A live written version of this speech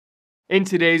In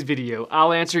today's video,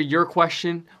 I'll answer your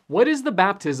question, what is the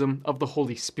baptism of the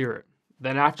Holy Spirit?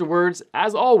 Then afterwards,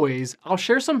 as always, I'll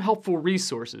share some helpful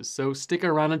resources, so stick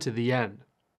around until the end.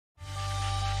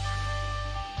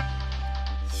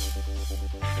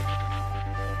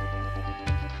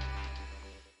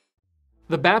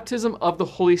 The baptism of the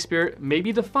Holy Spirit may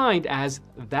be defined as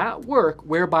that work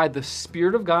whereby the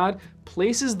Spirit of God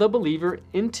places the believer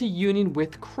into union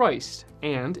with Christ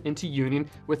and into union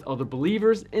with other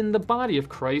believers in the body of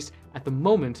Christ at the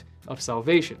moment of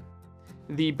salvation.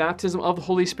 The baptism of the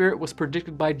Holy Spirit was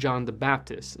predicted by John the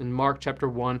Baptist in Mark chapter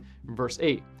 1, verse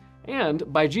 8,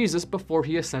 and by Jesus before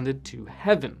he ascended to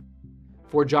heaven.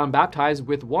 For John baptized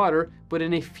with water, but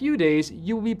in a few days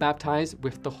you will be baptized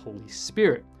with the Holy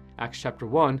Spirit. Acts chapter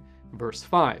 1, verse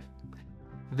 5.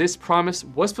 This promise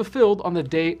was fulfilled on the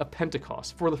day of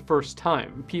Pentecost for the first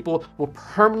time. People were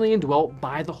permanently indwelt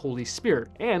by the Holy Spirit,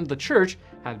 and the church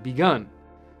had begun.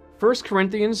 1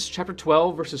 Corinthians chapter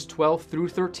 12, verses 12 through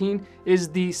 13 is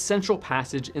the central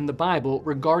passage in the Bible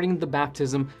regarding the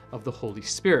baptism of the Holy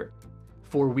Spirit.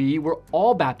 For we were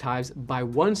all baptized by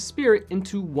one Spirit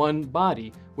into one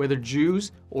body, whether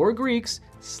Jews or Greeks,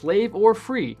 slave or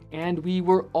free, and we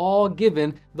were all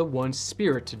given the one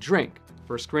Spirit to drink.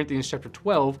 1 Corinthians chapter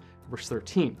 12, verse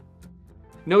 13.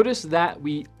 Notice that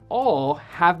we all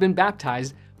have been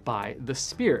baptized by the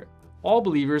Spirit. All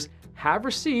believers have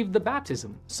received the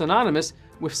baptism, synonymous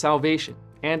with salvation,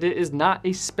 and it is not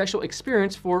a special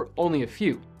experience for only a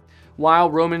few.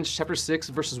 While Romans chapter 6,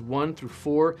 verses 1 through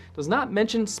 4 does not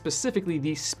mention specifically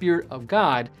the Spirit of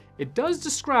God, it does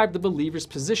describe the believer's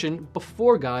position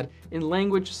before God in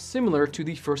language similar to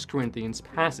the 1 Corinthians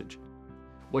passage.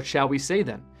 What shall we say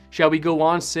then? Shall we go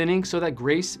on sinning so that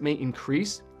grace may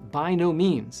increase? By no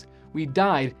means. We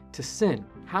died to sin.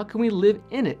 How can we live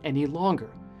in it any longer?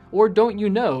 Or don't you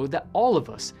know that all of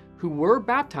us who were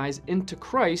baptized into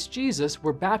Christ Jesus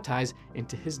were baptized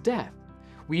into his death?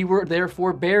 We were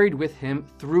therefore buried with him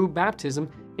through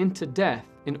baptism into death,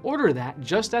 in order that,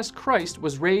 just as Christ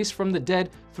was raised from the dead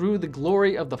through the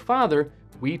glory of the Father,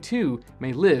 we too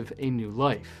may live a new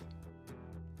life.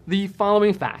 The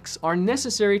following facts are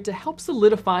necessary to help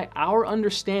solidify our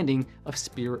understanding of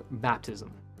Spirit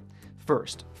baptism.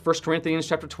 First, 1 Corinthians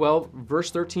chapter 12,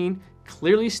 verse 13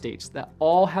 clearly states that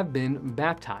all have been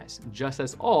baptized, just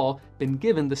as all been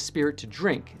given the Spirit to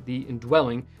drink, the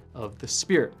indwelling of the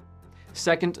Spirit.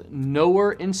 Second,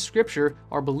 nowhere in Scripture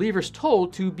are believers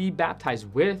told to be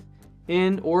baptized with,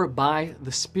 in, or by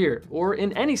the Spirit, or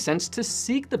in any sense to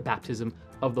seek the baptism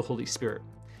of the Holy Spirit.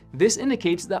 This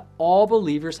indicates that all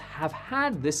believers have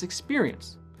had this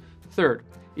experience. Third,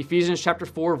 Ephesians chapter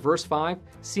 4, verse 5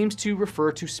 seems to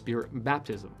refer to Spirit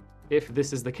baptism. If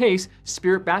this is the case,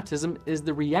 Spirit baptism is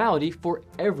the reality for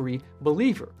every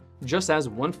believer, just as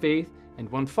one faith and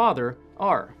one Father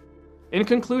are. In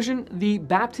conclusion, the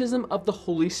baptism of the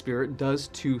Holy Spirit does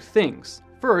two things.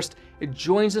 First, it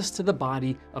joins us to the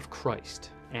body of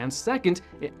Christ. And second,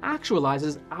 it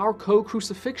actualizes our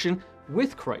co-crucifixion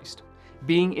with Christ.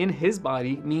 Being in his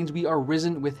body means we are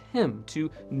risen with him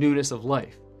to newness of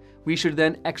life. We should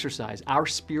then exercise our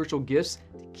spiritual gifts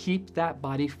to keep that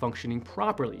body functioning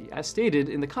properly, as stated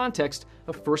in the context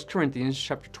of 1 Corinthians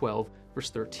chapter 12, verse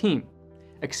 13.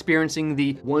 Experiencing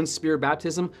the one Spirit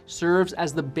baptism serves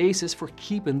as the basis for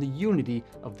keeping the unity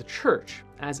of the church,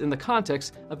 as in the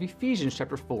context of Ephesians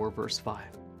chapter 4, verse 5.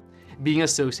 Being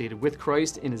associated with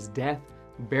Christ in his death,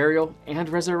 burial, and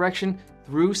resurrection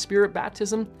through Spirit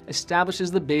baptism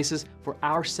establishes the basis for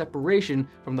our separation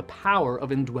from the power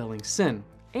of indwelling sin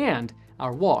and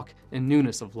our walk in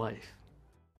newness of life.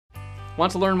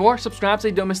 Want to learn more? Subscribe so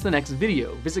you don't miss the next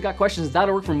video. Visit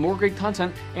GotQuestions.org for more great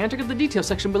content and check out the details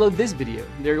section below this video.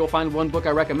 There you'll find one book I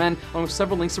recommend along with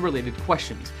several links to related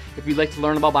questions. If you'd like to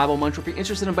learn about Bible Munch or if you're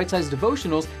interested in bite-sized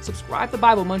devotionals, subscribe to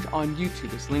Bible Munch on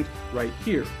YouTube. It's linked right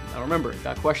here. Now remember,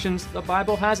 Got Questions? The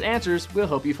Bible has answers. We'll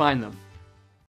help you find them.